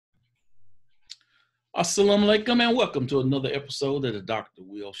Assalamu alaikum and welcome to another episode of the Dr.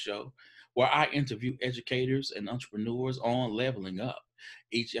 Will Show, where I interview educators and entrepreneurs on leveling up.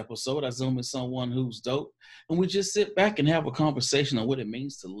 Each episode, I zoom in someone who's dope, and we just sit back and have a conversation on what it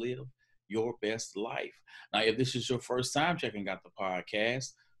means to live your best life. Now, if this is your first time checking out the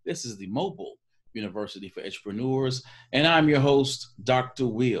podcast, this is the Mobile University for Entrepreneurs, and I'm your host, Dr.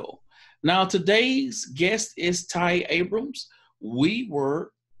 Will. Now, today's guest is Tai Abrams. We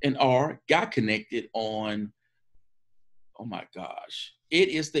were and got connected on, oh my gosh, it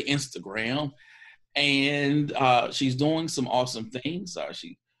is the Instagram. And she's doing some awesome things.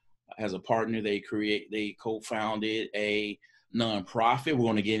 She has a partner. They co-founded a nonprofit. We're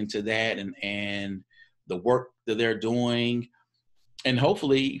going to get into that and the work that they're doing. And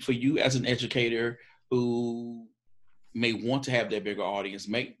hopefully for you as an educator who may want to have that bigger audience,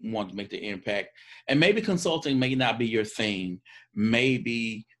 may want to make the impact, and maybe consulting may not be your thing,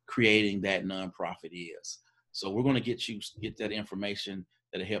 maybe creating that nonprofit is. So we're going to get that information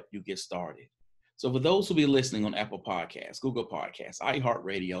that'll help you get started. So for those who be listening on Apple Podcasts, Google Podcasts,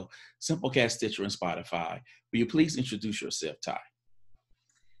 iHeartRadio, Simplecast, Stitcher, and Spotify, will you please introduce yourself, Tai?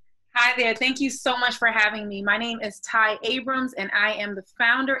 Hi there. Thank you so much for having me. My name is Tai Abrams, and I am the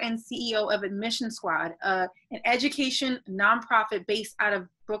founder and CEO of AdmissionSquad, an education nonprofit based out of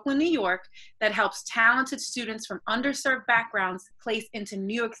Brooklyn, New York, that helps talented students from underserved backgrounds place into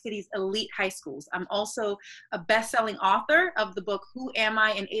New York City's elite high schools. I'm also a best-selling author of the book, Who Am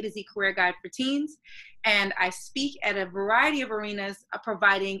I? An A to Z Career Guide for Teens. And I speak at a variety of arenas,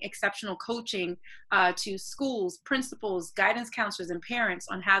 providing exceptional coaching to schools, principals, guidance counselors, and parents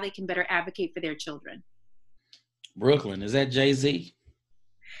on how they can better advocate for their children. Brooklyn, is that Jay-Z?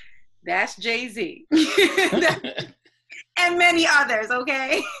 That's Jay-Z. And many others,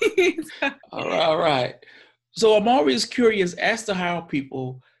 okay? All right. So I'm always curious as to how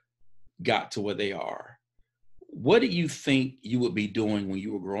people got to where they are. What do you think you would be doing when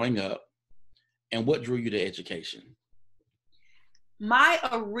you were growing up? And what drew you to education? My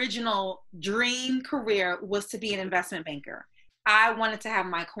original dream career was to be an investment banker. I wanted to have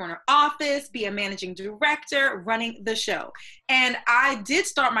my corner office, be a managing director, running the show. And I did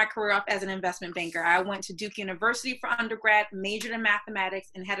start my career off as an investment banker. I went to Duke University for undergrad, majored in mathematics,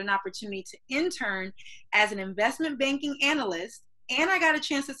 and had an opportunity to intern as an investment banking analyst. And I got a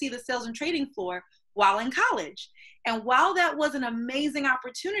chance to see the sales and trading floor while in college. And while that was an amazing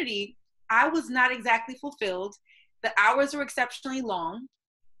opportunity, I was not exactly fulfilled. The hours were exceptionally long.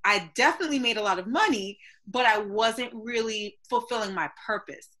 I definitely made a lot of money, but I wasn't really fulfilling my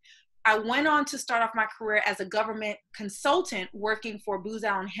purpose. I went on to start off my career as a government consultant working for Booz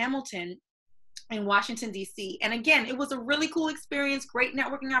Allen Hamilton in Washington, D.C. And again, it was a really cool experience, great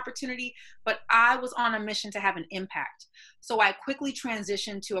networking opportunity, but I was on a mission to have an impact. So I quickly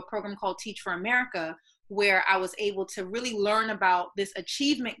transitioned to a program called Teach for America, where I was able to really learn about this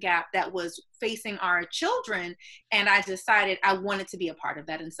achievement gap that was facing our children. And I decided I wanted to be a part of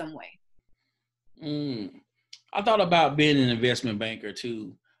that in some way. I thought about being an investment banker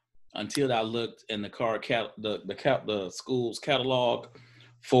too, until I looked in the school's catalog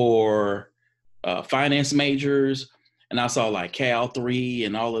for finance majors. And I saw like Cal 3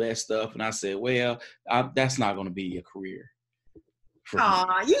 and all of that stuff. And I said, well, that's not going to be a career.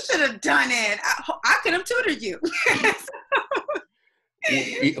 Aw, you should have done it. I could have tutored you.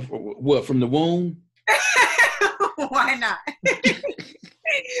 What, from the womb? Why not?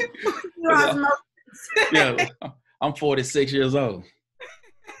 Yeah, I'm 46 years old.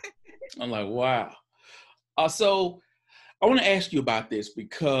 I'm like, wow. So I want to ask you about this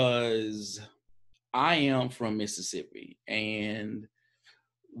because I am from Mississippi, and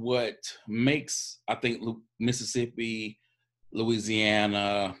what makes, I think, Mississippi,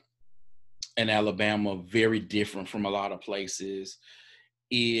 Louisiana, and Alabama very different from a lot of places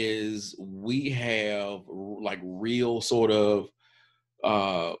is we have like real sort of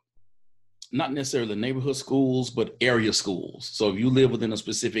not necessarily neighborhood schools, but area schools. So if you live within a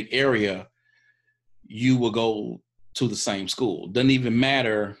specific area, you will go to the same school. Doesn't even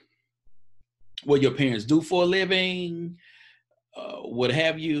matter what your parents do for a living, what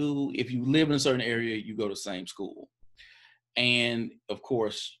have you. If you live in a certain area, you go to the same school. And of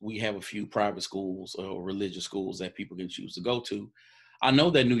course, we have a few private schools or religious schools that people can choose to go to. I know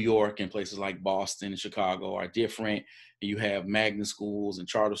that New York and places like Boston and Chicago are different. And you have magnet schools and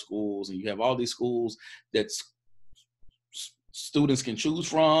charter schools, and you have all these schools that students can choose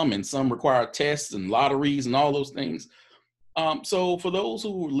from, and some require tests and lotteries and all those things. So for those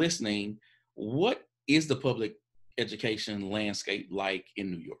who are listening, what is the public education landscape like in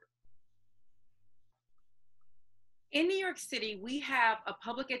New York? In New York City, we have a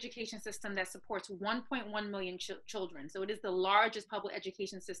public education system that supports 1.1 million children. So it is the largest public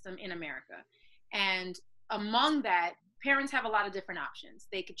education system in America. And among that, parents have a lot of different options.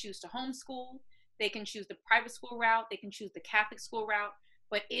 They could choose to homeschool, they can choose the private school route, they can choose the Catholic school route.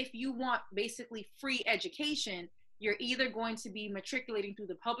 But if you want basically free education, you're either going to be matriculating through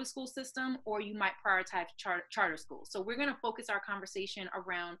the public school system, or you might prioritize charter schools. So we're going to focus our conversation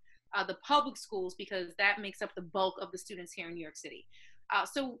around the public schools, because that makes up the bulk of the students here in New York City.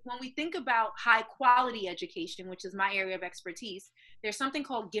 So when we think about high quality education, which is my area of expertise, there's something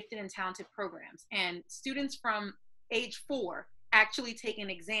called gifted and talented programs. And students from age 4 actually take an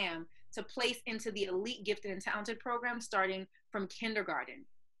exam to place into the elite gifted and talented program starting from kindergarten.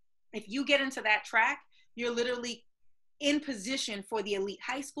 If you get into that track, you're literally in position for the elite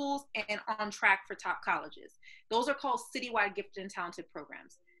high schools and on track for top colleges. Those are called citywide gifted and talented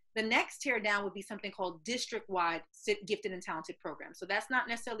programs. The next tier down would be something called district-wide gifted and talented programs. So that's not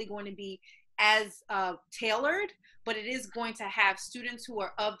necessarily going to be as tailored, but it is going to have students who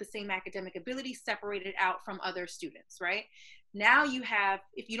are of the same academic ability separated out from other students, right? Now you have,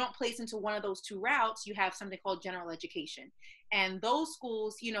 if you don't place into one of those two routes, you have something called general education. And those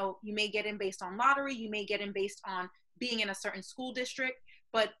schools, you know, you may get in based on lottery, you may get in based on being in a certain school district,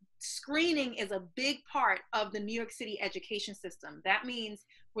 but screening is a big part of the New York City education system. That means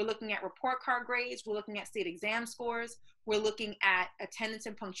we're looking at report card grades, we're looking at state exam scores, we're looking at attendance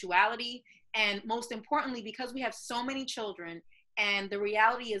and punctuality, and most importantly, because we have so many children, and the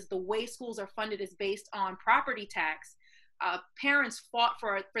reality is the way schools are funded is based on property tax. Parents fought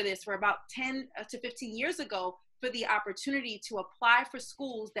for this for about 10 to 15 years ago, for the opportunity to apply for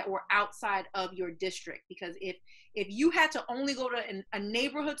schools that were outside of your district. Because if you had to only go to a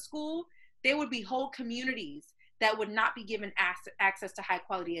neighborhood school, there would be whole communities that would not be given access to high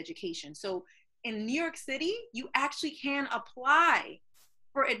quality education. So in New York City, you actually can apply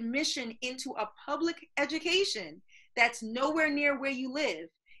for admission into a public education that's nowhere near where you live,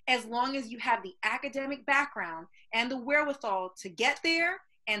 as long as you have the academic background and the wherewithal to get there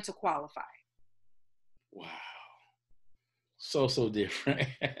and to qualify. Wow. So different.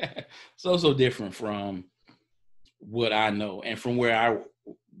 so different from what I know and from where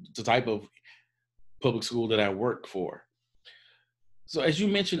the type of public school that I work for. So as you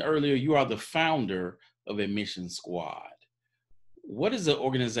mentioned earlier, you are the founder of AdmissionSquad. What is the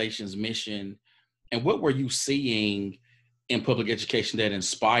organization's mission, and what were you seeing in public education that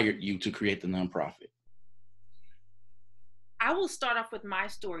inspired you to create the nonprofit? I will start off with my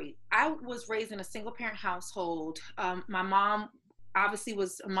story. I was raised in a single parent household. My mom obviously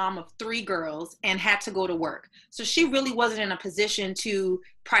was a mom of 3 girls and had to go to work. So she really wasn't in a position to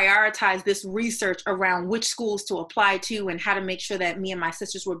prioritize this research around which schools to apply to and how to make sure that me and my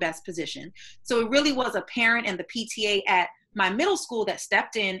sisters were best positioned. So it really was a parent and the PTA at my middle school that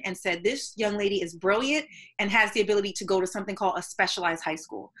stepped in and said, this young lady is brilliant and has the ability to go to something called a specialized high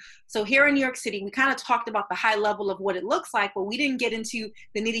school. So here in New York City, we kind of talked about the high level of what it looks like, but we didn't get into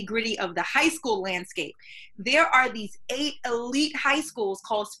the nitty gritty of the high school landscape. There are these 8 elite high schools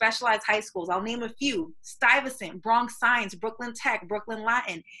called specialized high schools. I'll name a few: Stuyvesant, Bronx Science, Brooklyn Tech, Brooklyn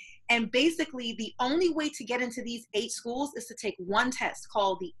Latin. And basically, the only way to get into these 8 schools is to take one test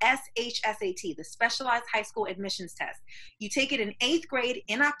called the SHSAT, the Specialized High School Admissions Test. You take it in 8th grade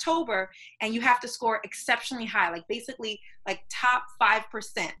in October, and you have to score exceptionally high, like basically like top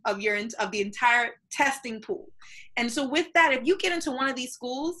 5% of the entire testing pool. And so with that, if you get into one of these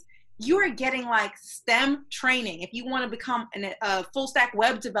schools, you are getting like STEM training. If you want to become a full stack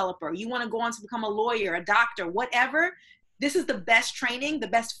web developer, you want to go on to become a lawyer, a doctor, whatever, this is the best training, the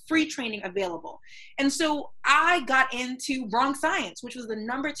best free training available. And so I got into Bronx Science, which was the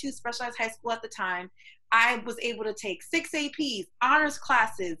 #2 specialized high school at the time. I was able to take 6 APs, honors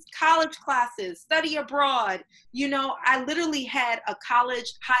classes, college classes, study abroad. You know, I literally had a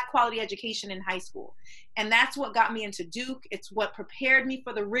college high quality education in high school. And that's what got me into Duke. It's what prepared me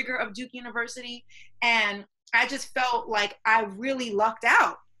for the rigor of Duke University. And I just felt like I really lucked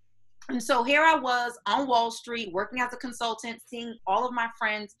out. And so here I was on Wall Street working as a consultant, seeing all of my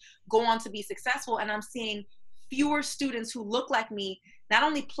friends go on to be successful. And I'm seeing fewer students who look like me not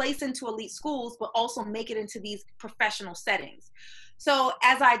only place into elite schools, but also make it into these professional settings. So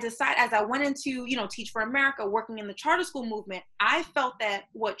as I went into, Teach for America, working in the charter school movement, I felt that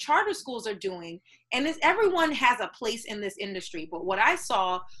what charter schools are doing, and everyone has a place in this industry, but what I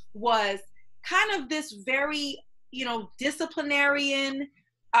saw was kind of this very, disciplinarian,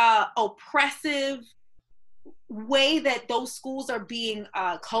 oppressive way that those schools are being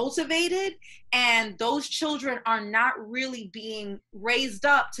cultivated, and those children are not really being raised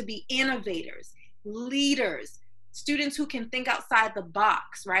up to be innovators, leaders, students who can think outside the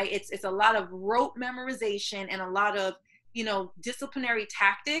box, right? It's a lot of rote memorization and a lot of, disciplinary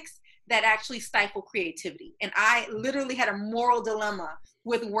tactics that actually stifle creativity. And I literally had a moral dilemma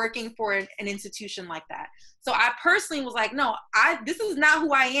with working for an institution like that. So I personally was like, no, this is not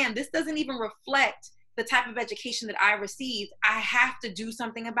who I am. This doesn't even reflect the type of education that I received. I have to do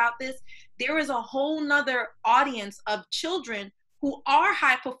something about this. There is a whole nother audience of children who are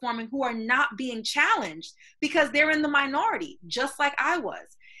high performing, who are not being challenged because they're in the minority, just like I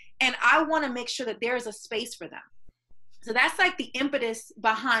was. And I want to make sure that there is a space for them. So that's like the impetus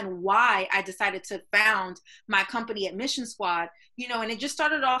behind why I decided to found my company AdmissionSquad, and it just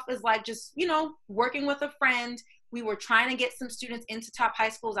started off as like just, working with a friend. We were trying to get some students into top high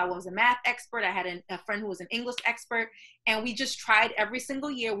schools. I was a math expert. I had a friend who was an English expert, and we just tried every single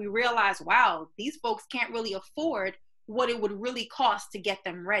year. We realized, wow, these folks can't really afford what it would really cost to get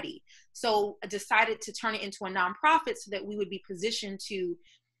them ready. So I decided to turn it into a nonprofit so that we would be positioned to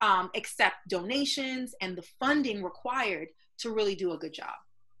accept donations and the funding required to really do a good job.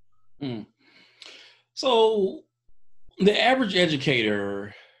 Mm. So the average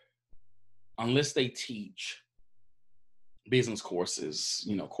educator, unless they teach business courses,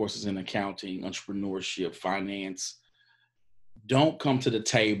 courses in accounting, entrepreneurship, finance, don't come to the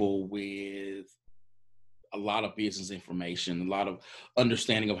table with a lot of business information, a lot of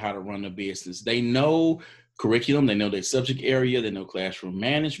understanding of how to run a business. They know curriculum, they know their subject area, they know classroom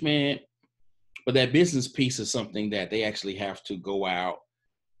management, but that business piece is something that they actually have to go out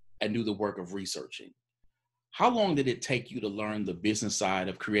and do the work of researching. How long did it take you to learn the business side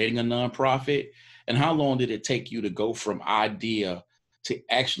of creating a nonprofit? And how long did it take you to go from idea to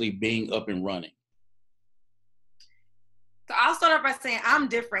actually being up and running? So I'll start off by saying I'm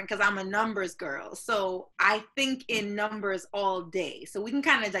different because I'm a numbers girl. So I think in numbers all day. So we can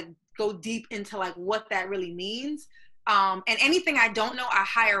kind of like go deep into like what that really means. And anything I don't know, I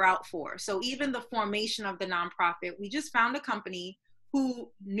hire out for. So even the formation of the nonprofit, we just found a company who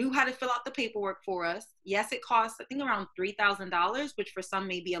knew how to fill out the paperwork for us. Yes, it costs, I think, around $3,000, which for some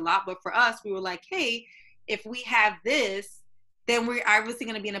may be a lot. But for us, we were like, hey, if we have this, then we're obviously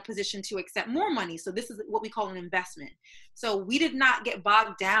going to be in a position to accept more money. So this is what we call an investment. So we did not get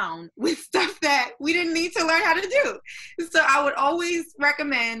bogged down with stuff that we didn't need to learn how to do. So I would always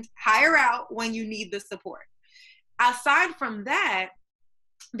recommend hire out when you need the support. Aside from that,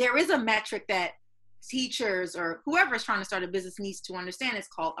 there is a metric that teachers or whoever is trying to start a business needs to understand. It's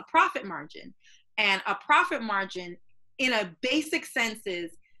called a profit margin. And a profit margin in a basic sense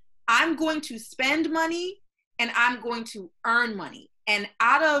is I'm going to spend money and I'm going to earn money. And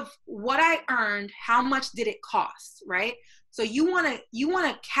out of what I earned, how much did it cost, right? So you want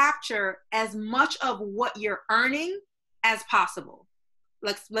to capture as much of what you're earning as possible.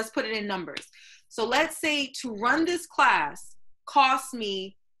 Let's put it in numbers. So let's say to run this class cost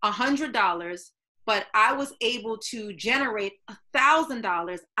me $100, but I was able to generate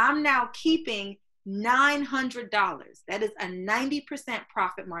 $1,000. I'm now keeping $900. That is a 90%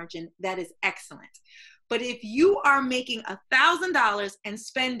 profit margin. That is excellent. But if you are making $1,000 and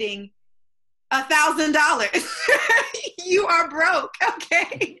spending $1,000, you are broke,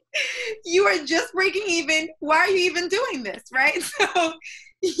 okay? You are just breaking even. Why are you even doing this, right? So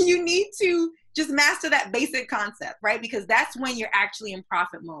you need to just master that basic concept, right? Because that's when you're actually in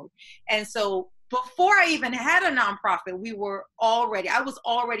profit mode. And so before I even had a nonprofit, I was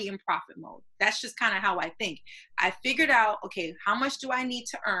already in profit mode. That's just kind of how I think. I figured out, okay, how much do I need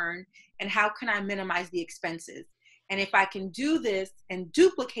to earn and how can I minimize the expenses? And if I can do this and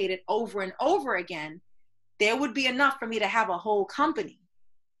duplicate it over and over again, there would be enough for me to have a whole company.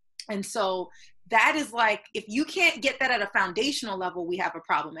 And so that is like, if you can't get that at a foundational level, we have a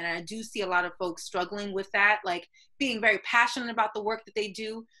problem. And I do see a lot of folks struggling with that, like being very passionate about the work that they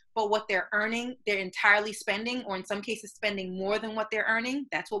do, but what they're earning, they're entirely spending, or in some cases spending more than what they're earning.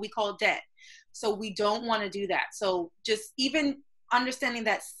 That's what we call debt. So we don't want to do that. So just even understanding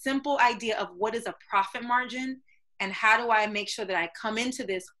that simple idea of what is a profit margin and how do I make sure that I come into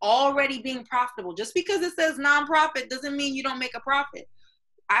this already being profitable. Just because it says nonprofit doesn't mean you don't make a profit.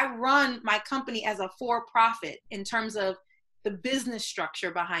 I run my company as a for-profit in terms of the business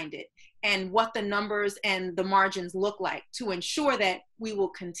structure behind it and what the numbers and the margins look like to ensure that we will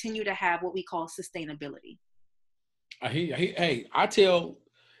continue to have what we call sustainability. Hey, I tell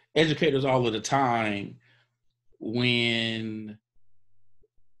educators all of the time when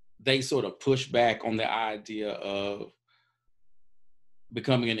they sort of push back on the idea of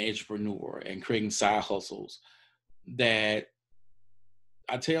becoming an entrepreneur and creating side hustles, that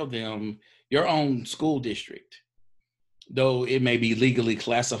I tell them your own school district, though it may be legally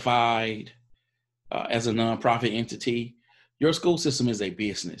classified, as a nonprofit entity, your school system is a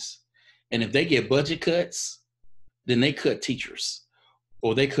business. And if they get budget cuts, then they cut teachers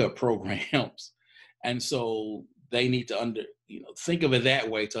or they cut programs. And so they need to think of it that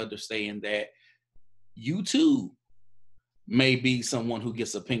way, to understand that you too may be someone who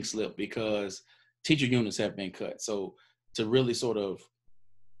gets a pink slip because teacher units have been cut. So to really sort of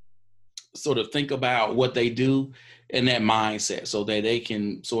think about what they do in that mindset, so that they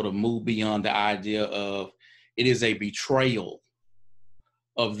can sort of move beyond the idea of it is a betrayal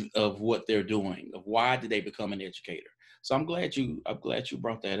of what they're doing, of why did they become an educator. So I'm glad you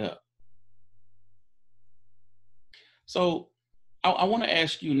brought that up. So I want to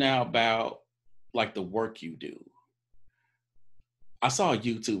ask you now about like the work you do. I saw a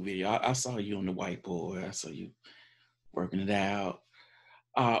YouTube video. I saw you on the whiteboard. I saw you working it out.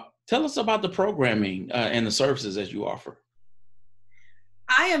 Tell us about the programming and the services that you offer.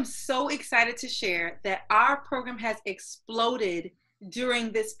 I am so excited to share that our program has exploded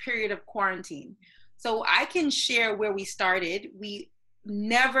during this period of quarantine. So I can share where we started. We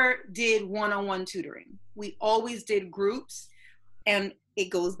never did one-on-one tutoring. We always did groups, and it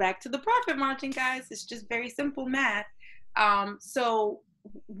goes back to the profit margin, guys. It's just very simple math. So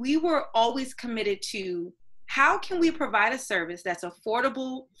we were always committed to how can we provide a service that's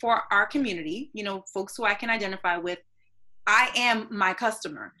affordable for our community, folks who I can identify with. I am my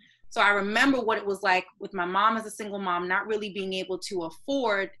customer. So I remember what it was like with my mom as a single mom, not really being able to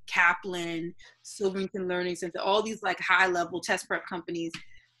afford Kaplan, Silverton Learning Center, all these like high level test prep companies.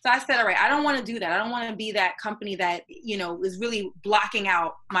 So I said, all right, I don't want to do that. I don't want to be that company that, is really blocking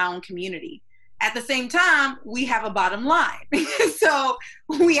out my own community. At the same time, we have a bottom line. So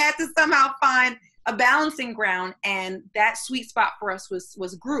we had to somehow find a balancing ground, and that sweet spot for us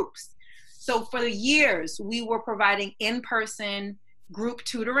was groups. So for the years, we were providing in-person group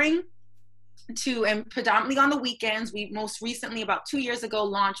tutoring and predominantly on the weekends. We most recently, about 2 years ago,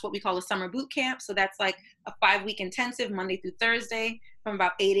 launched what we call a summer boot camp. So that's like a 5-week intensive, Monday through Thursday, from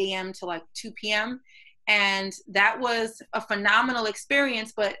about 8 a.m. to like 2 p.m. And that was a phenomenal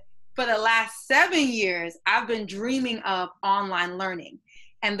experience. But for the last 7 years, I've been dreaming of online learning.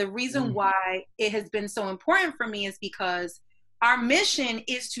 And the reason why it has been so important for me is because our mission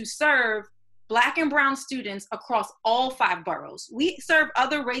is to serve Black and brown students across all 5 boroughs. We serve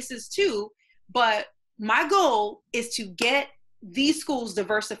other races too, but my goal is to get these schools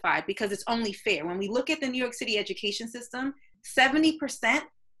diversified, because it's only fair. When we look at the New York City education system, 70%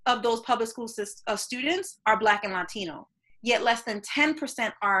 of those public school students are Black and Latino, yet less than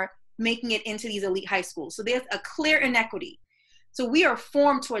 10% are making it into these elite high schools. So there's a clear inequity. So we are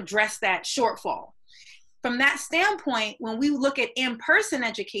formed to address that shortfall. From that standpoint, when we look at in-person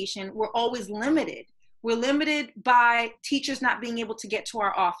education, we're always limited. We're limited by teachers not being able to get to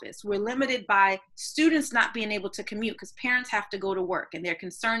our office. We're limited by students not being able to commute because parents have to go to work and they're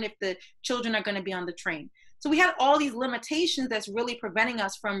concerned if the children are going to be on the train. So we had all these limitations that's really preventing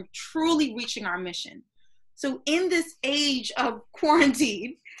us from truly reaching our mission. So in this age of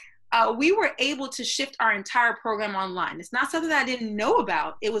quarantine, we were able to shift our entire program online. It's not something that I didn't know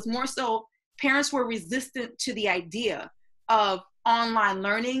about. It was more so parents were resistant to the idea of online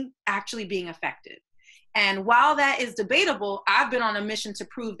learning actually being effective. And while that is debatable, I've been on a mission to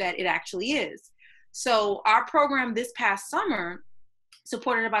prove that it actually is. So our program this past summer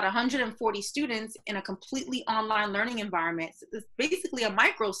supported about 140 students in a completely online learning environment. It's basically a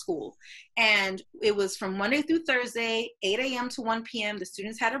micro school. And it was from Monday through Thursday, 8 a.m. to 1 p.m. The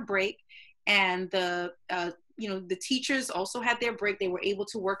students had a break, and the teachers also had their break. They were able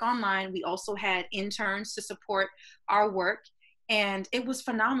to work online. We also had interns to support our work. And it was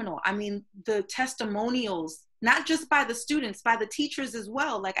phenomenal. I mean, the testimonials, not just by the students, by the teachers as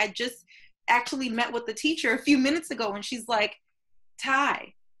well. Like, I just actually met with the teacher a few minutes ago, and she's like,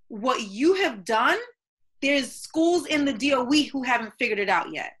 Tai, what you have done, there's schools in the DOE who haven't figured it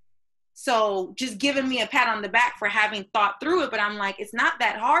out yet. So just giving me a pat on the back for having thought through it. But I'm like, it's not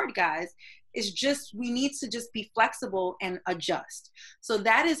that hard, guys. It's just, we need to just be flexible and adjust. So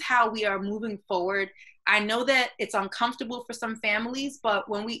that is how we are moving forward. I know that it's uncomfortable for some families, but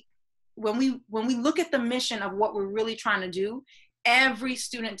when we look at the mission of what we're really trying to do, every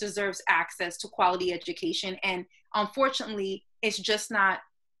student deserves access to quality education. And unfortunately, it's just not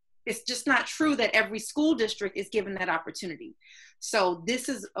true that every school district is given that opportunity. So this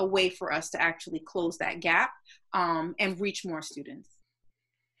is a way for us to actually close that gap and reach more students.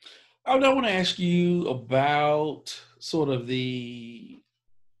 I want to ask you about sort of the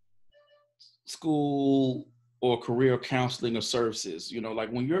school or career counseling or services. Like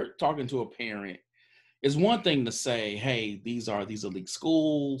when you're talking to a parent, it's one thing to say, hey, these are these elite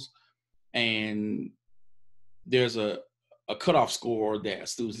schools, and there's a cutoff score that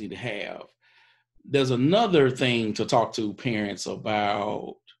students need to have. There's another thing to talk to parents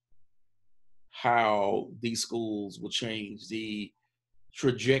about how these schools will change the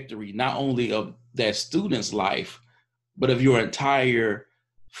trajectory, not only of that student's life, but of your entire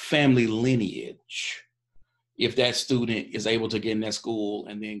family lineage. If that student is able to get in that school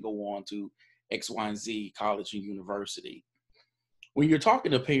and then go on to X, Y, and Z, college and university. When you're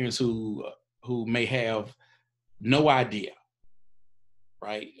talking to parents who may have no idea,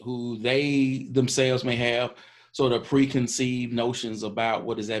 right? Who they themselves may have sort of preconceived notions about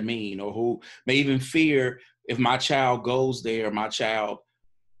what does that mean, or who may even fear if my child goes there, my child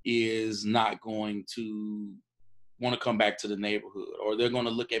is not going to want to come back to the neighborhood, or they're going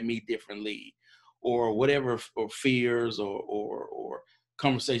to look at me differently, or whatever, or fears or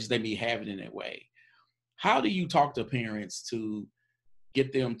conversations they be having in that way. How do you talk to parents to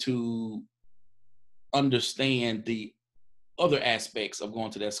get them to understand the other aspects of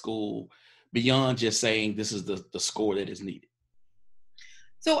going to that school beyond just saying this is the score that is needed?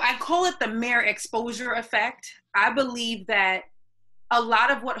 So I call it the mere exposure effect. I believe that a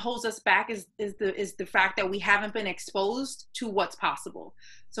lot of what holds us back is the fact that we haven't been exposed to what's possible.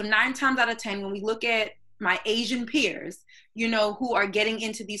 So 9 times out of 10, when we look at my Asian peers, who are getting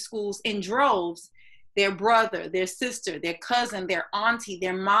into these schools in droves, their brother, their sister, their cousin, their auntie,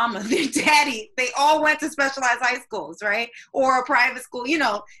 their mama, their daddy, they all went to specialized high schools, right? Or a private school,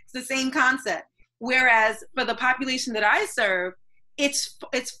 it's the same concept. Whereas for the population that I serve, they're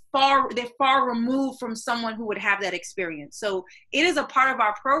far removed from someone who would have that experience. So it is a part of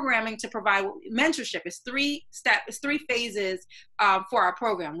our programming to provide mentorship. It's 3 phases for our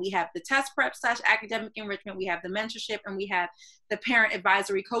program. We have the test prep / academic enrichment, we have the mentorship, and we have the parent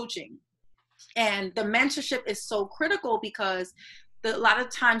advisory coaching. And the mentorship is so critical because a lot of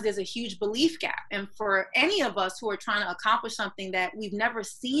times there's a huge belief gap. And for any of us who are trying to accomplish something that we've never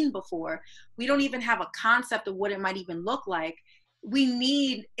seen before, we don't even have a concept of what it might even look like. We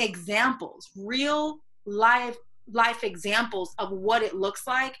need examples, real life examples of what it looks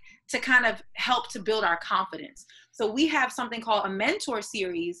like to kind of help to build our confidence. So we have something called a mentor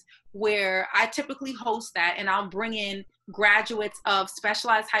series where I typically host that, and I'll bring in graduates of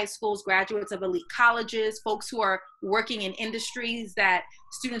specialized high schools, graduates of elite colleges, folks who are working in industries that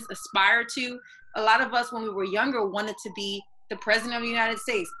students aspire to. A lot of us, when we were younger, wanted to be the president of the United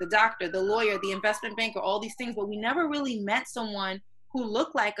States, the doctor, the lawyer, the investment banker, all these things, but we never really met someone who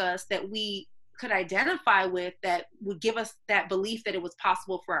looked like us that we could identify with, that would give us that belief that it was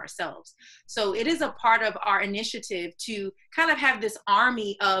possible for ourselves. So it is a part of our initiative to kind of have this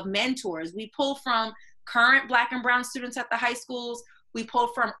army of mentors. We pull from current Black and brown students at the high schools. We pull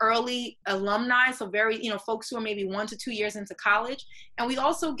from early alumni, so very, folks who are maybe 1 to 2 years into college. And we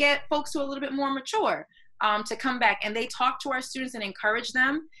also get folks who are a little bit more mature to come back, and they talk to our students and encourage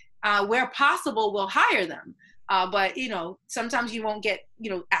them. Where possible, we'll hire them. But, sometimes you won't get,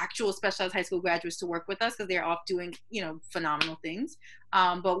 actual specialized high school graduates to work with us because they're off doing, phenomenal things.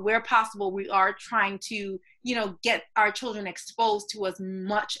 But where possible, we are trying to, get our children exposed to as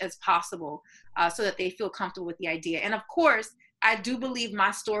much as possible so that they feel comfortable with the idea. And of course, I do believe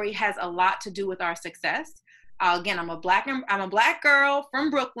my story has a lot to do with our success. Again, I'm a black girl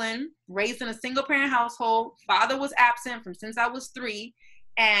from Brooklyn, raised in a single parent household. Father was absent since I was 3.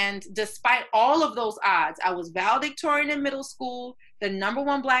 And despite all of those odds, I was valedictorian in middle school, the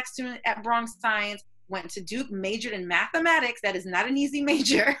 #1 Black student at Bronx Science, went to Duke, majored in mathematics. That is not an easy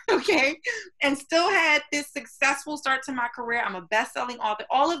major, okay? And still had this successful start to my career. I'm a best-selling author,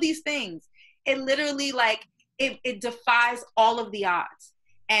 all of these things. It literally, it defies all of the odds.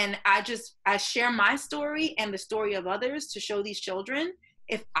 And I share my story and the story of others to show these children,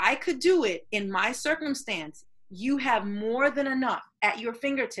 if I could do it in my circumstance, you have more than enough at your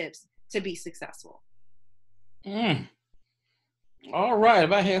fingertips to be successful. All right.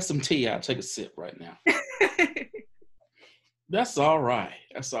 If I had some tea, I'll take a sip right now. That's all right.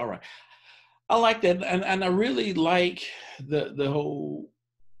 That's all right. I like that. And I really like the whole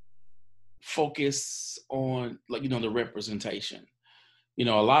focus on, the representation. A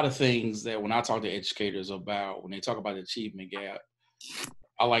lot of things that when I talk to educators about, when they talk about the achievement gap,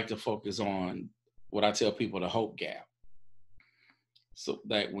 I like to focus on what I tell people, the hope gap. So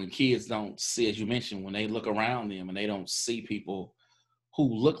that when kids don't see, as you mentioned, when they look around them and they don't see people who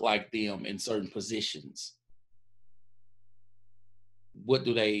look like them in certain positions, what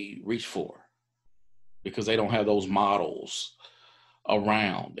do they reach for? Because they don't have those models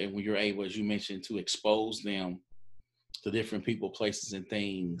around. And when you're able, as you mentioned, to expose them to different people, places, and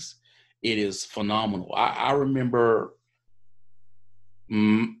things, it is phenomenal. I remember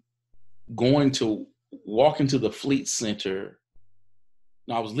walking to the Fleet Center.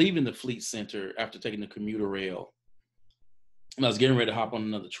 Now, I was leaving the Fleet Center after taking the commuter rail, and I was getting ready to hop on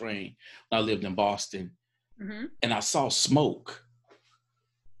another train. I lived in Boston, and I saw smoke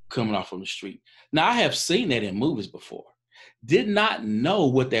coming off from the street. Now, I have seen that in movies before. Did not know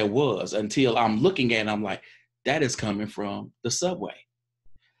what that was until I'm looking at it. I'm like, that is coming from the subway.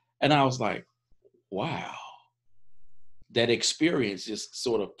 And I was like, wow. That experience just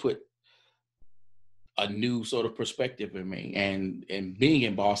sort of put a new sort of perspective in me. And being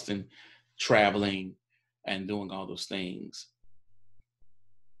in Boston, traveling and doing all those things,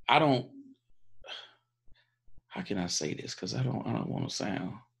 how can I say this? Because I don't want to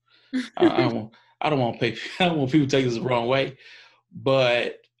sound, I don't want people to take this the wrong way,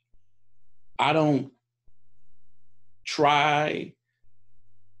 but I don't try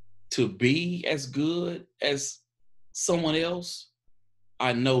to be as good as someone else.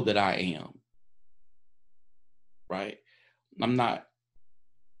 I know that I am, right? I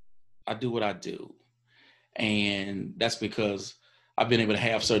do what I do. And that's because I've been able to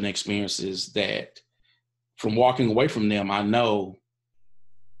have certain experiences that from walking away from them, I know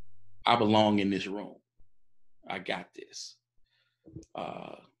I belong in this room. I got this.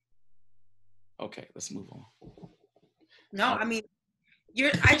 Okay, let's move on. No, I mean,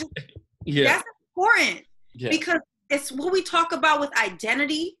 yeah. That's important because it's what we talk about with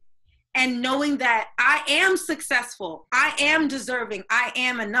identity and knowing that I am successful, I am deserving, I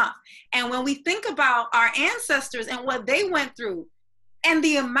am enough. And when we think about our ancestors and what they went through and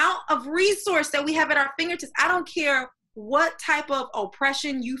the amount of resource that we have at our fingertips, I don't care what type of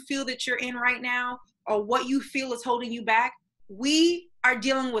oppression you feel that you're in right now or what you feel is holding you back, we are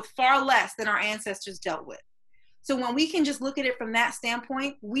dealing with far less than our ancestors dealt with. So when we can just look at it from that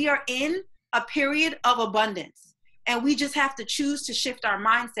standpoint, we are in a period of abundance and we just have to choose to shift our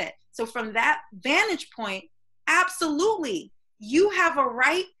mindset. So from that vantage point, absolutely, you have a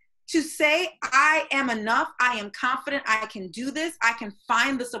right to say, I am enough, I am confident, I can do this, I can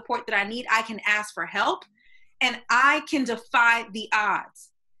find the support that I need, I can ask for help, and I can defy the odds.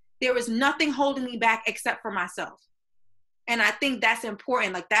 There is nothing holding me back except for myself. And I think that's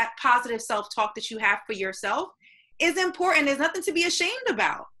important. Like that positive self-talk that you have for yourself is important. There's nothing to be ashamed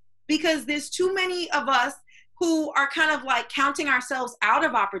about because there's too many of us who are kind of like counting ourselves out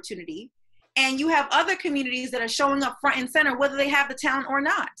of opportunity. And you have other communities that are showing up front and center, whether they have the talent or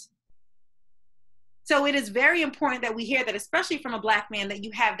not. So it is very important that we hear that, especially from a Black man, that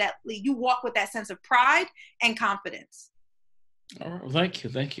you have that, you walk with that sense of pride and confidence. All right,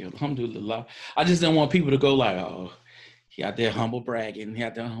 thank you. Alhamdulillah. I just didn't want people to go like, oh, he out there humble bragging.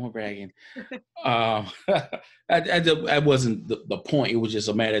 That wasn't the point. It was just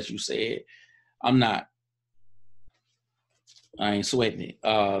a matter, as you said. I ain't sweating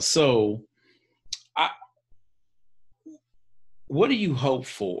it. So what do you hope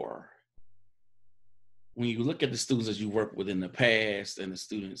for when you look at the students that you work with in the past and the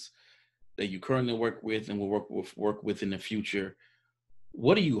students that you currently work with and will work with in the future?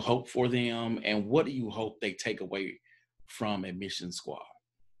 What do you hope for them, and what do you hope they take away from AdmissionSquad?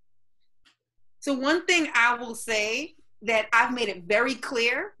 So one thing I will say that I've made it very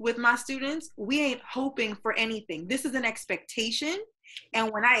clear with my students, we ain't hoping for anything. This is an expectation.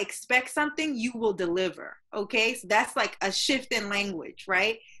 And when I expect something, you will deliver. Okay. So that's like a shift in language,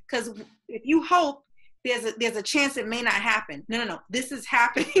 right? Because if you hope, there's a chance it may not happen. No. This is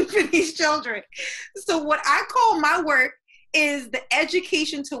happening for these children. So what I call my work is the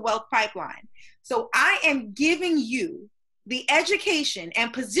education to wealth pipeline. So I am giving you the education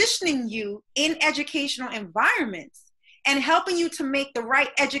and positioning you in educational environments and helping you to make the right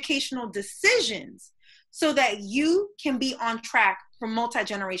educational decisions so that you can be on track for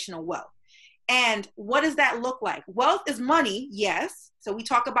multi-generational wealth. And what does that look like? Wealth is money, yes. So we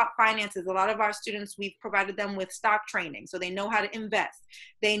talk about finances. A lot of our students, we've provided them with stock training so they know how to invest.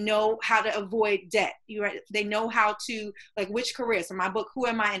 They know how to avoid debt. They know how to, like, which career. So my book, Who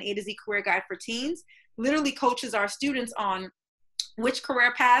Am I? An A to Z Career Guide for Teens, literally coaches our students on which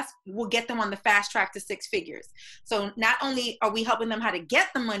career paths will get them on the fast track to 6 figures. So not only are we helping them how to get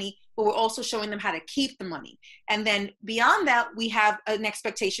the money, but we're also showing them how to keep the money. And then beyond that, we have an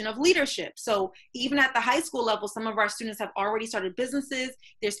expectation of leadership. So even at the high school level, some of our students have already started businesses.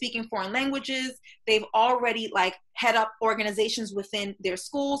 They're speaking foreign languages. They've already head up organizations within their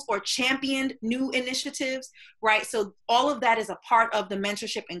schools or championed new initiatives, right? So all of that is a part of the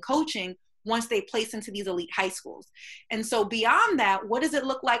mentorship and coaching once they place into these elite high schools. And so beyond that, what does it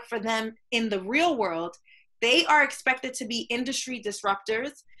look like for them in the real world? They are expected to be industry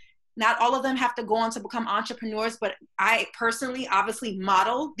disruptors. Not all of them have to go on to become entrepreneurs, but I personally obviously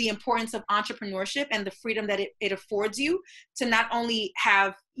model the importance of entrepreneurship and the freedom that it affords you to not only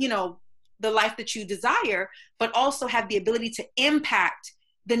have, the life that you desire, but also have the ability to impact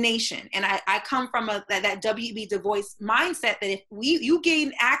the nation. And I come from that W.E.B. Du Bois mindset that if you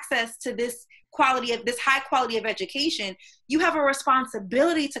gain access to this high quality of education, you have a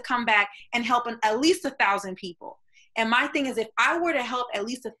responsibility to come back and help at least 1,000 people. And my thing is, if I were to help at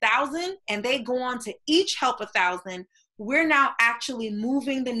least 1,000 and they go on to each help 1,000, we're now actually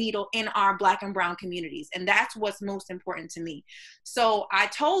moving the needle in our Black and brown communities. And that's what's most important to me. So I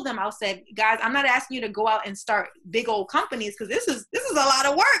told them, I said, guys, I'm not asking you to go out and start big old companies, because this is a lot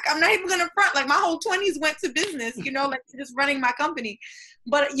of work. I'm not even going to front. Like, my whole 20s went to business, like just running my company.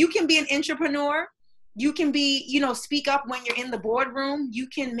 But you can be an entrepreneur. You can be, speak up when you're in the boardroom. You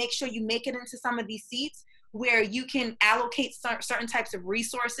can make sure you make it into some of these seats where you can allocate certain types of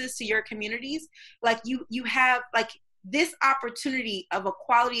resources to your communities. Like you have, like, this opportunity of a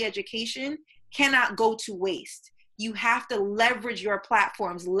quality education cannot go to waste. You have to leverage your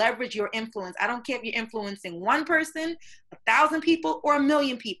platforms, leverage your influence. I don't care if you're influencing one person, 1,000 people, or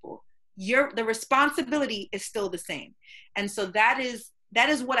 1,000,000 people. The responsibility is still the same. And so that is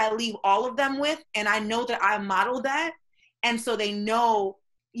what I leave all of them with. And I know that I model that. And so they know,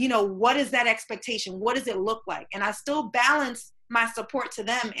 what is that expectation? What does it look like? And I still balance my support to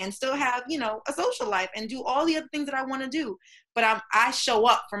them and still have, a social life and do all the other things that I want to do. But I show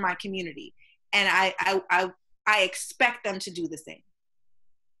up for my community, and I expect them to do the same.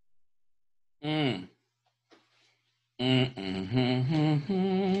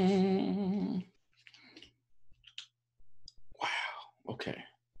 Wow. Okay.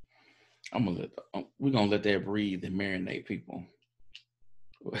 We're gonna let that breathe and marinate, people.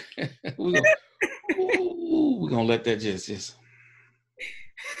 we're gonna let that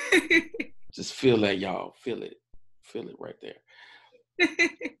just feel that, y'all. Feel it right there.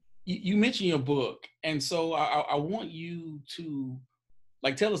 You mentioned your book, and so I want you to,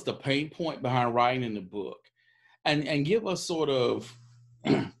 like, tell us the pain point behind writing in the book, and give us sort of,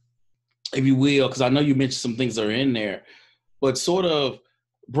 if you will, because I know you mentioned some things that are in there, but sort of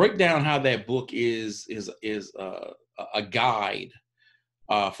break down how that book is a guide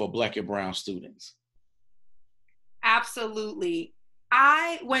for Black and brown students. Absolutely.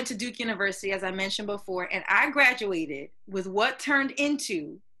 I went to Duke University, as I mentioned before, and I graduated with what turned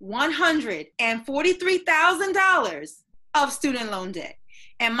into $143,000 of student loan debt.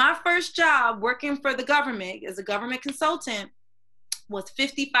 And my first job working for the government as a government consultant was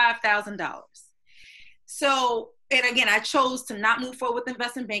 $55,000. So, and again, I chose to not move forward with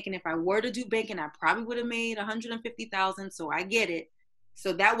investment banking. If I were to do banking, I probably would have made $150,000. So I get it.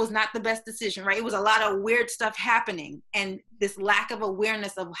 So that was not the best decision, right? It was a lot of weird stuff happening, and this lack of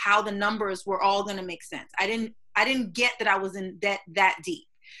awareness of how the numbers were all going to make sense. I didn't get that I was in debt that deep.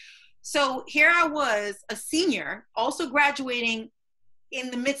 So here I was, a senior, also graduating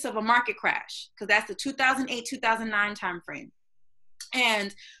in the midst of a market crash, because that's the 2008-2009 timeframe.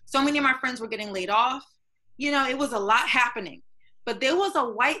 And so many of my friends were getting laid off. It was a lot happening. But there was a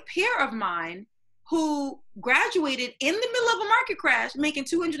white peer of mine who graduated in the middle of a market crash making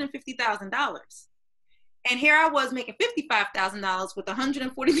 $250,000. And here I was making $55,000 with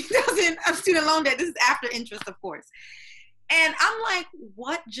 $143,000 of student loan debt. This is after interest, of course. And I'm like,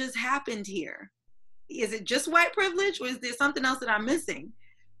 what just happened here? Is it just white privilege, or is there something else that I'm missing?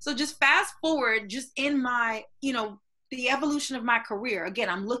 So just fast forward, just in my, the evolution of my career. Again,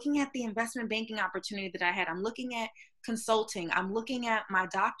 I'm looking at the investment banking opportunity that I had. I'm looking at consulting. I'm looking at my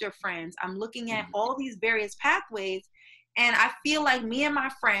doctor friends. I'm looking at all these various pathways. And I feel like me and my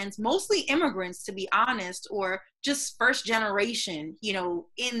friends, mostly immigrants, to be honest, or just first generation,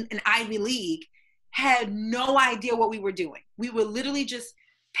 in an Ivy League, had no idea what we were doing. We were literally just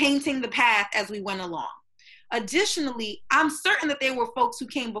painting the path as we went along. Additionally, I'm certain that there were folks who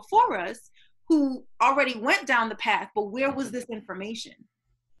came before us who already went down the path, but where was this information?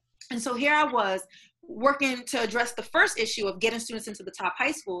 And so here I was working to address the first issue of getting students into the top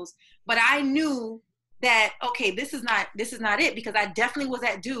high schools, but I knew that, okay, this is not it, because I definitely was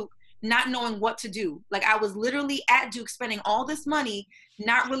at Duke not knowing what to do. Like, I was literally at Duke spending all this money,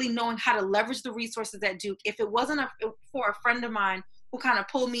 not really knowing how to leverage the resources at Duke. If it wasn't for a friend of mine who kind of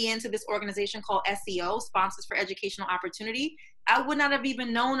pulled me into this organization called SEO, Sponsors for Educational Opportunity, I would not have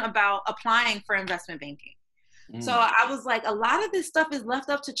even known about applying for investment banking. So I was like, a lot of this stuff is left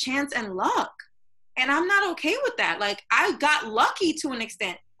up to chance and luck. And I'm not okay with that. Like, I got lucky to an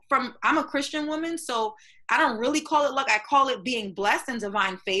extent. I'm a Christian woman, so I don't really call it luck. I call it being blessed and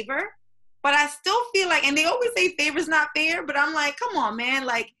divine favor. But I still feel like, and they always say favor's not fair, but I'm like, come on, man.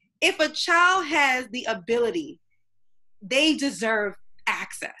 Like, if a child has the ability, they deserve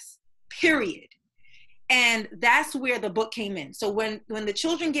access, period. And that's where the book came in. So when the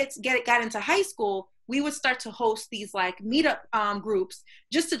children got into high school, we would start to host these like meetup groups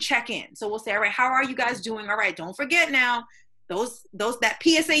just to check in. So we'll say, all right, how are you guys doing? All right, don't forget now, that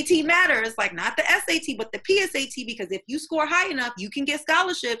PSAT matters, like not the SAT, but the PSAT, because if you score high enough, you can get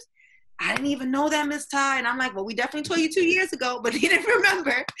scholarships. I didn't even know that, Miss Ty. And I'm like, well, we definitely told you 2 years ago, but you didn't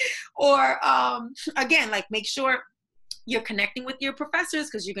remember. Or again, like make sure you're connecting with your professors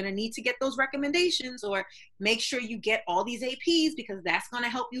because you're going to need to get those recommendations, or make sure you get all these APs because that's going to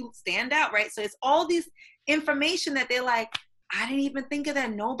help you stand out, right? So it's all this information that they're like, I didn't even think of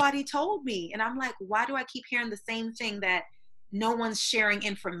that. Nobody told me. And I'm like, why do I keep hearing the same thing, that no one's sharing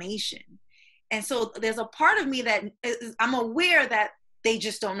information? And so there's a part of me that I'm aware that they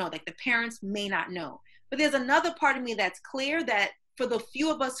just don't know, like the parents may not know. But there's another part of me that's clear that for the few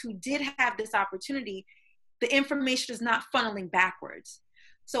of us who did have this opportunity, the information is not funneling backwards.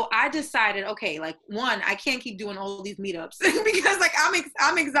 So I decided, okay, like one, I can't keep doing all these meetups because like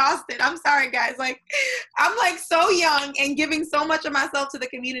I'm exhausted. I'm sorry, guys. Like I'm like so young and giving so much of myself to the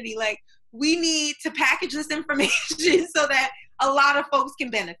community. Like we need to package this information so that a lot of folks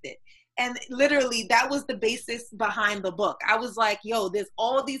can benefit. And literally that was the basis behind the book. I was like, yo, there's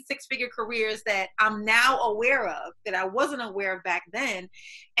all these 6-figure careers that I'm now aware of that I wasn't aware of back then.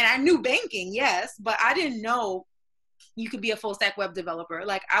 And I knew banking, yes, but I didn't know you could be a full stack web developer.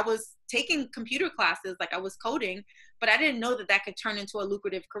 Like I was taking computer classes, like I was coding, but I didn't know that that could turn into a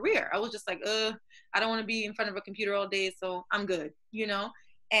lucrative career. I was just like, I don't want to be in front of a computer all day, so I'm good, you know?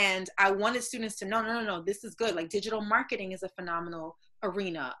 And I wanted students to know, no, this is good. Like digital marketing is a phenomenal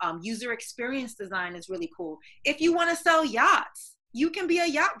arena. User experience design is really cool. If you want to sell yachts, you can be a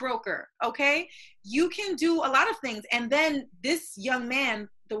yacht broker, okay? You can do a lot of things. And then this young man,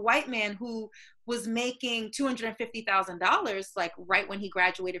 the white man who was making $250,000, like right when he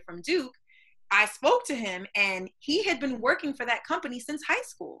graduated from Duke, I spoke to him and he had been working for that company since high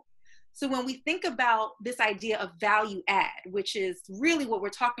school. So when we think about this idea of value add, which is really what we're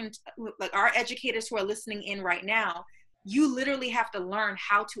talking to, like our educators who are listening in right now, you literally have to learn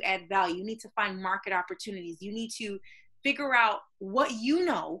how to add value. You need to find market opportunities. You need to figure out what you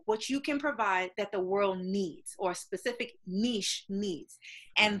know, what you can provide that the world needs, or a specific niche needs.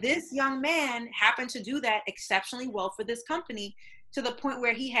 And this young man happened to do that exceptionally well for this company, to the point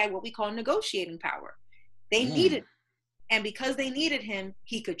where he had what we call negotiating power. They needed, and because they needed him,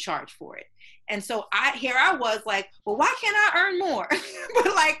 he could charge for it. And so I was like, well, why can't I earn more?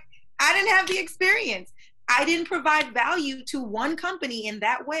 But like, I didn't have the experience. I didn't provide value to one company in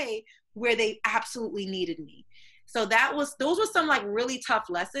that way where they absolutely needed me. So those were some like really tough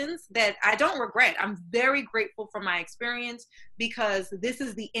lessons that I don't regret. I'm very grateful for my experience, because this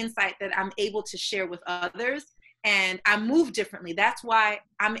is the insight that I'm able to share with others. And I move differently. That's why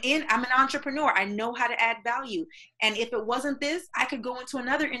I'm an entrepreneur. I know how to add value. And if it wasn't this, I could go into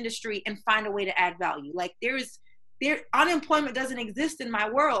another industry and find a way to add value. Like unemployment doesn't exist in my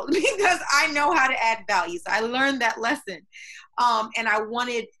world because I know how to add value. So I learned that lesson. And I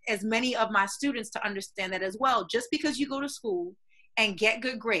wanted as many of my students to understand that as well. Just because you go to school and get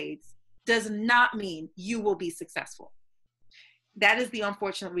good grades does not mean you will be successful. That is the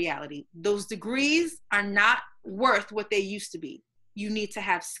unfortunate reality. Those degrees are not worth what they used to be. You need to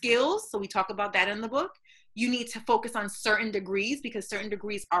have skills. So we talk about that in the book. You need to focus on certain degrees because certain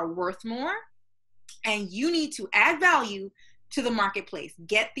degrees are worth more. And you need to add value to the marketplace.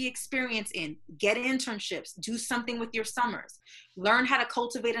 Get the experience in, get internships, do something with your summers, learn how to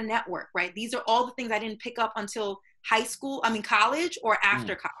cultivate a network, right? These are all the things I didn't pick up until college or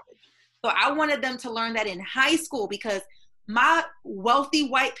after college. So I wanted them to learn that in high school, because my wealthy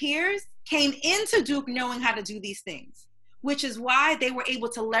white peers came into Duke knowing how to do these things, which is why they were able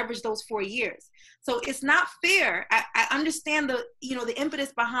to leverage those 4 years. So it's not fair. I understand the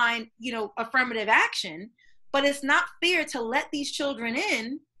impetus behind, affirmative action, but it's not fair to let these children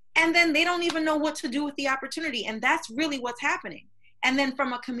in and then they don't even know what to do with the opportunity. And that's really what's happening. And then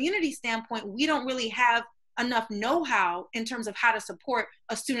from a community standpoint, we don't really have enough know-how in terms of how to support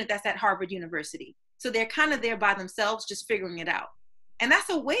a student that's at Harvard University. So they're kind of there by themselves, just figuring it out. And that's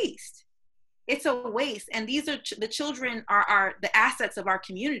a waste. It's a waste. And these are the children are the assets of our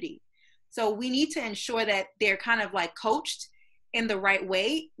community. So we need to ensure that they're kind of like coached in the right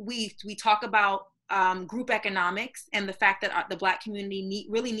way. We talk about group economics and the fact that the Black community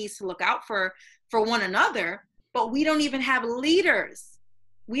really needs to look out for one another, but we don't even have leaders.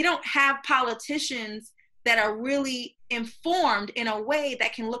 We don't have politicians that are really informed in a way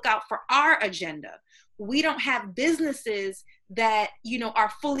that can look out for our agenda. We don't have businesses that, you know,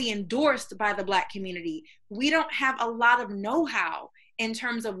 are fully endorsed by the Black community. We don't have a lot of know-how in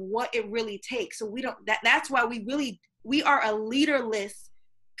terms of what it really takes. So we don't, that's why we are a leaderless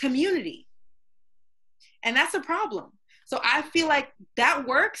community. And that's a problem. So I feel like that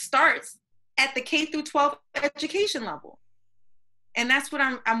work starts at the K through 12 education level. And that's what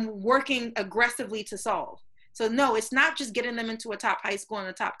I'm working aggressively to solve. So no, it's not just getting them into a top high school and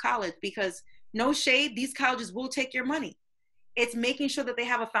a top college, because no shade, these colleges will take your money. It's making sure that they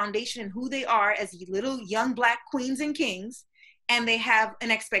have a foundation in who they are as little young Black queens and kings, and they have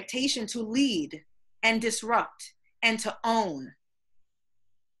an expectation to lead and disrupt and to own.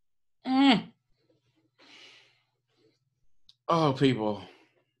 Oh, people.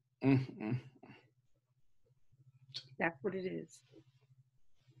 That's what it is.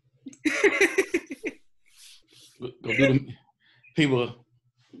 Go do the people.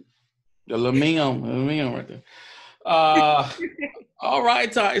 The Lamino right there. All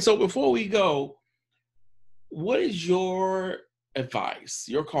right, Tai. So before we go, what is your advice,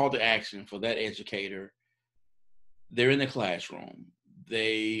 your call to action for that educator? They're in the classroom.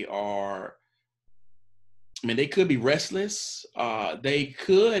 They could be restless. They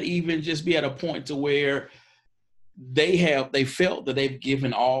could even just be at a point to where they felt that they've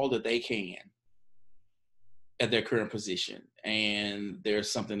given all that they can at their current position, and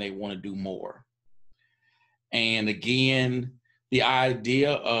there's something they want to do more. And again, the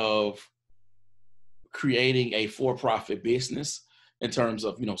idea of creating a for-profit business in terms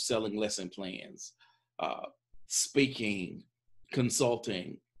of, you know, selling lesson plans, speaking,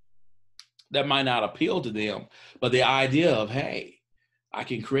 consulting, that might not appeal to them, but the idea of, hey, I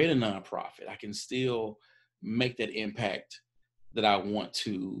can create a nonprofit, I can still make that impact that I want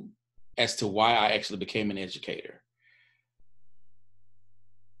to, as to why I actually became an educator.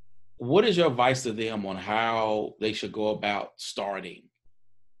 What is your advice to them on how they should go about starting?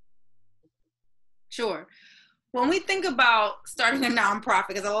 Sure. When we think about starting a nonprofit,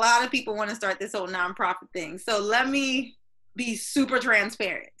 because a lot of people want to start this whole nonprofit thing. So let me be super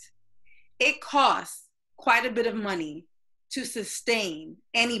transparent. It costs quite a bit of money to sustain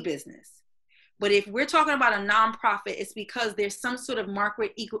any business. But if we're talking about a nonprofit, it's because there's some sort of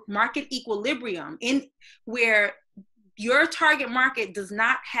market equilibrium in where your target market does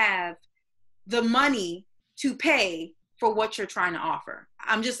not have the money to pay for what you're trying to offer.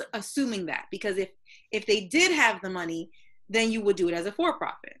 I'm just assuming that, because if they did have the money, then you would do it as a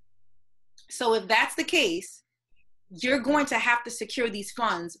for-profit. So if that's the case, you're going to have to secure these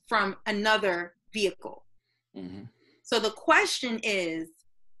funds from another vehicle. Mm-hmm. So the question is,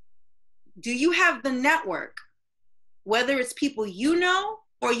 do you have the network, whether it's people you know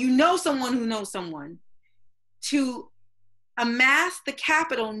or you know someone who knows someone, to amass the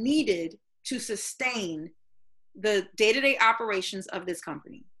capital needed to sustain the day-to-day operations of this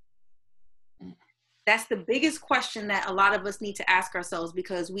company? That's the biggest question that a lot of us need to ask ourselves,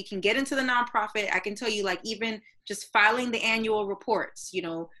 because we can get into the nonprofit. I can tell you, like, even just filing the annual reports, you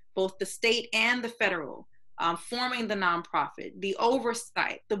know, both the state and the federal, forming the nonprofit, the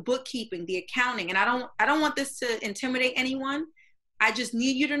oversight, the bookkeeping, the accounting. And I don't want this to intimidate anyone. I just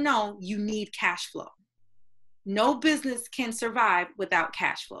need you to know you need cash flow. No business can survive without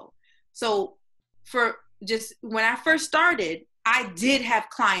cash flow. So when I first started, I did have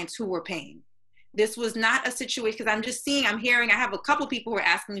clients who were paying. This was not a situation, because I'm hearing, I have a couple people who are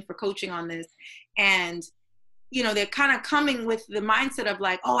asking me for coaching on this, and, you know, they're kind of coming with the mindset of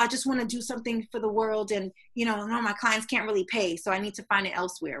like, oh, I just want to do something for the world, and, you know, no, my clients can't really pay, so I need to find it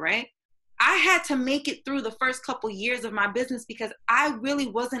elsewhere, right? I had to make it through the first couple years of my business because I really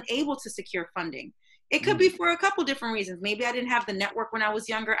wasn't able to secure funding. It could be for a couple different reasons. Maybe I didn't have the network when I was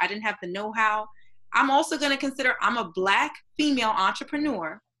younger. I didn't have the know-how. I'm also going to consider I'm a Black female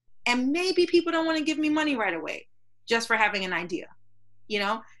entrepreneur, and maybe people don't want to give me money right away just for having an idea. You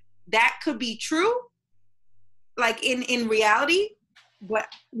know, that could be true, like in reality, but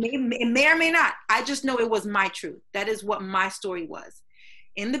it may or may not. I just know it was my truth. That is what my story was.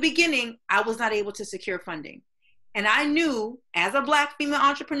 In the beginning, I was not able to secure funding. And I knew, as a Black female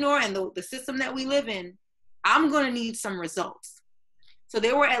entrepreneur and the system that we live in, I'm going to need some results. So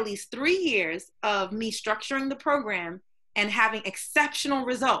there were at least 3 years of me structuring the program and having exceptional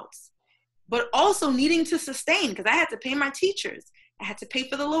results, but also needing to sustain, because I had to pay my teachers. I had to pay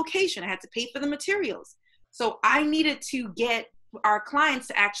for the location. I had to pay for the materials. So I needed to get our clients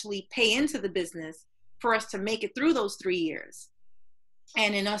to actually pay into the business for us to make it through those 3 years.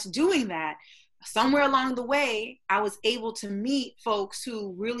 And in us doing that, somewhere along the way, I was able to meet folks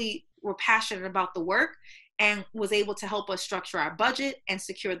who really were passionate about the work and was able to help us structure our budget and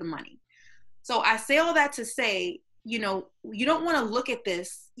secure the money. So I say all that to say, you don't want to look at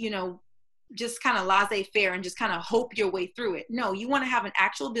this, just kind of laissez-faire and just kind of hope your way through it. No, you want to have an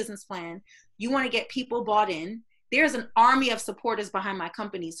actual business plan. You want to get people bought in. There's an army of supporters behind my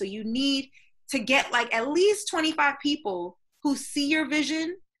company. So you need to get like at least 25 people who see your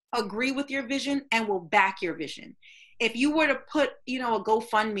vision, agree with your vision, and will back your vision. If you were to put, a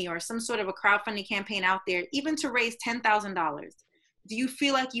GoFundMe or some sort of a crowdfunding campaign out there, even to raise $10,000, do you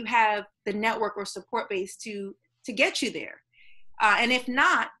feel like you have the network or support base to get you there? And if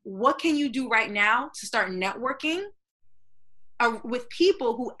not, what can you do right now to start networking with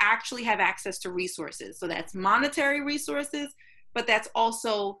people who actually have access to resources? So that's monetary resources, but that's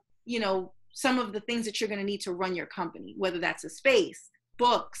also, some of the things that you're going to need to run your company, whether that's a space,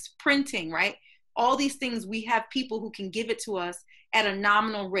 books, printing, right? All these things, we have people who can give it to us at a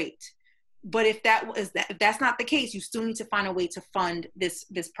nominal rate. But if that's not the case, you still need to find a way to fund this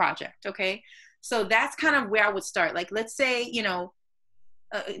project, okay? So that's kind of where I would start. Like, let's say,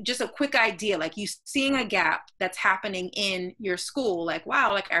 just a quick idea, like you seeing a gap that's happening in your school, like,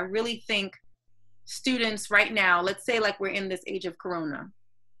 wow, like I really think students right now, let's say like we're in this age of Corona,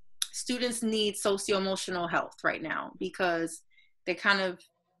 students need socio-emotional health right now because they're kind of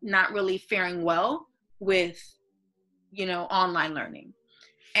not really faring well with, online learning.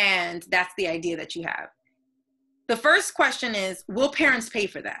 And that's the idea that you have. The first question is, will parents pay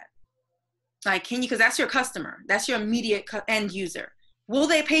for that? Like, because that's your customer, that's your immediate end user. Will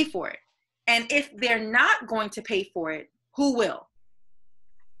they pay for it? And if they're not going to pay for it, who will?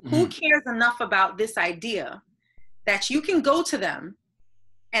 Mm-hmm. Who cares enough about this idea that you can go to them?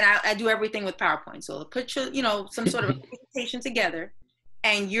 And I do everything with PowerPoint. So put your, some sort of a presentation together,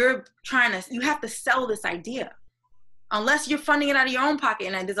 and you have to sell this idea. Unless you're funding it out of your own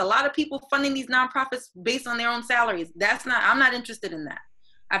pocket. And there's a lot of people funding these nonprofits based on their own salaries. I'm not interested in that.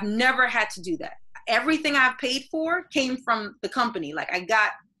 I've never had to do that. Everything I've paid for came from the company. Like I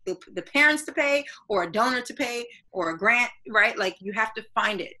got the parents to pay, or a donor to pay, or a grant, right? Like you have to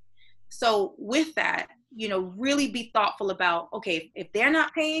find it. So with that, really be thoughtful about, okay, if they're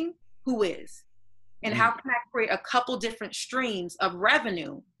not paying, who is? And how can I create a couple different streams of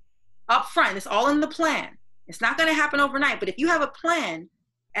revenue up front? It's all in the plan. It's not going to happen overnight, but if you have a plan,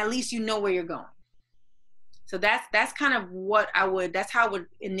 at least you know where you're going. So that's kind of that's how I would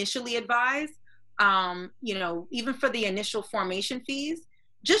initially advise. Even for the initial formation fees,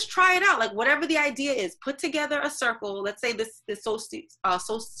 just try it out. Like whatever the idea is, put together a circle. Let's say this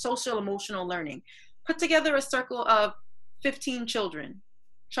social emotional learning. Put together a circle of 15 children.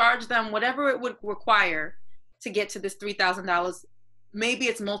 Charge them whatever it would require to get to this $3,000. Maybe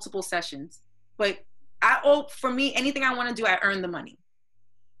it's multiple sessions, but for me, anything I want to do, I earn the money.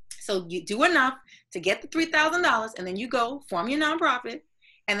 So you do enough to get the $3,000, and then you go form your nonprofit,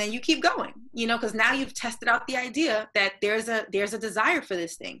 and then you keep going, because now you've tested out the idea that there's a desire for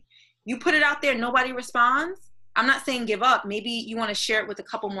this thing. You put it out there, nobody responds. I'm not saying give up. Maybe you want to share it with a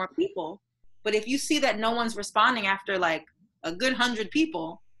couple more people, but if you see that no one's responding after like a good 100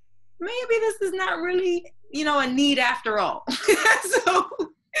 people, maybe this is not really, a need after all. So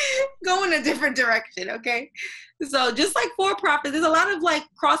go in a different direction, okay? So just like for-profit, there's a lot of like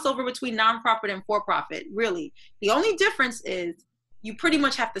crossover between nonprofit and for-profit, really. The only difference is you pretty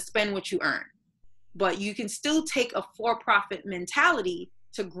much have to spend what you earn, but you can still take a for-profit mentality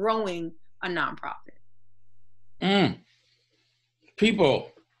to growing a nonprofit.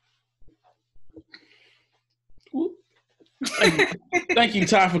 People. Thank you,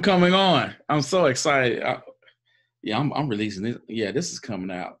 Tai, for coming on. I'm so excited. I'm releasing this. Yeah, this is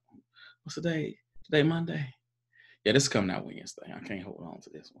coming out. What's the day? Today, Monday? Yeah, this is coming out Wednesday. I can't hold on to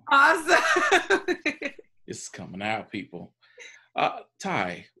this one. Awesome. This is coming out, people.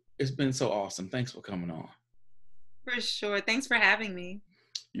 Tai, it's been so awesome. Thanks for coming on. For sure. Thanks for having me.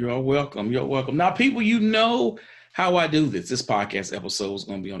 You're welcome. You're welcome. Now, people, you know how I do this. This podcast episode is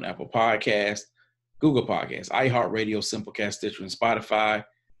going to be on Apple Podcasts, Google Podcasts, iHeartRadio, Simplecast, Stitcher, and Spotify.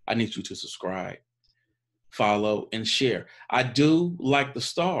 I need you to subscribe, follow, and share. I do like the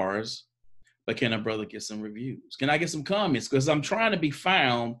stars, but can a brother get some reviews? Can I get some comments? Because I'm trying to be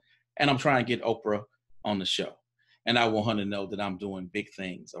found, and I'm trying to get Oprah on the show. And I want her to know that I'm doing big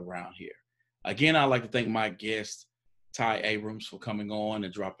things around here. Again, I'd like to thank my guest, Tai Abrams, for coming on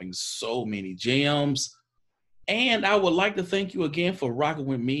and dropping so many gems. And I would like to thank you again for rocking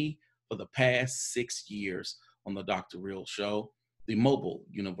with me for the past 6 years on the Dr. Real Show, the mobile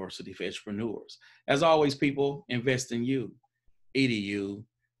university for entrepreneurs. As always, people, invest in you. EDU.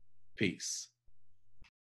 Peace.